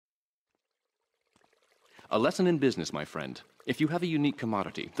A lesson in business, my friend. If you have a unique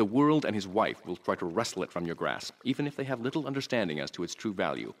commodity, the world and his wife will try to wrestle it from your grasp, even if they have little understanding as to its true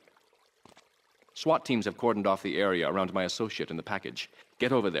value. SWAT teams have cordoned off the area around my associate in the package.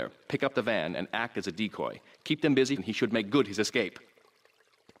 Get over there, pick up the van, and act as a decoy. Keep them busy, and he should make good his escape.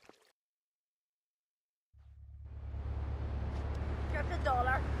 Drop the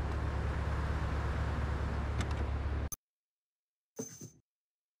dollar.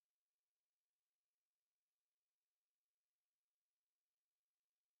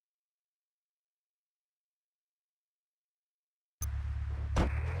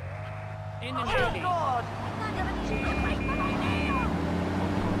 In the Oh, Navy. God!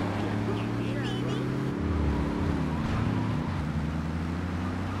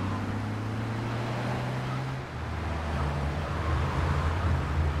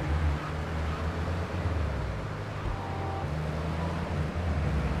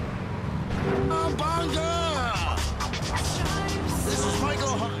 This is Michael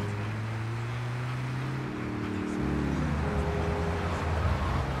Hunt.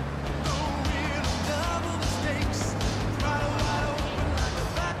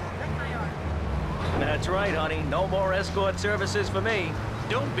 That's right, honey. No more escort services for me.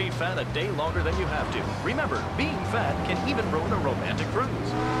 Don't be fat a day longer than you have to. Remember, being fat can even ruin a romantic cruise.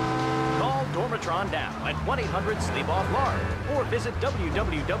 Call Dormitron now at 1-800-SLEEP-OFF-LARD or visit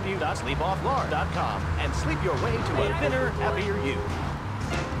www.sleepofflard.com and sleep your way to a thinner, happier you.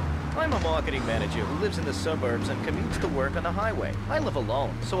 I'm a marketing manager who lives in the suburbs and commutes to work on the highway. I live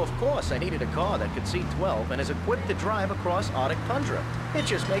alone, so of course I needed a car that could seat 12 and is equipped to drive across Arctic tundra. It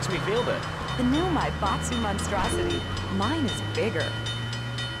just makes me feel better. The new Maibatsu monstrosity. Mine is bigger.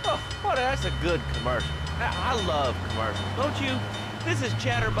 Oh, that's a good commercial. I love commercials, don't you? This is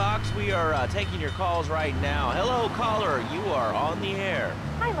Chatterbox. We are taking your calls right now. Hello, caller. You are on the air.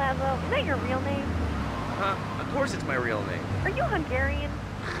 Hi, Laszlo. Is that your real name? Huh? Of course it's my real name. Are you Hungarian?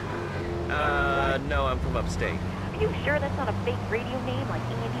 No, I'm from upstate. Are you sure that's not a fake radio name like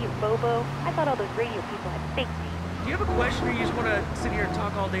Andy or Bobo? I thought all those radio people had fake names. Do you have a question or you just want to sit here and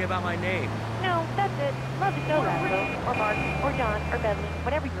talk all day about my name? No, that's it. Love the show, Laszlo. Or Mark, or John, or Beverly,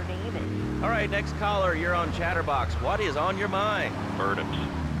 whatever your name is. All right, next caller. You're on Chatterbox. What is on your mind? Turnips,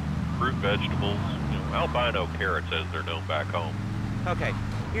 fruit, vegetables, albino carrots as they're known back home. Okay,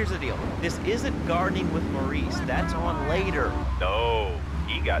 here's the deal. This isn't Gardening with Maurice. That's on later. No,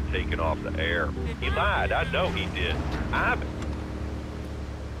 he got taken off the air. He lied. I know he did. I'm...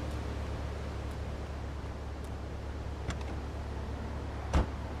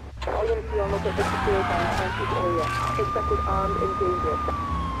 IMC on local 52 on Transit area. Expected armed and dangerous.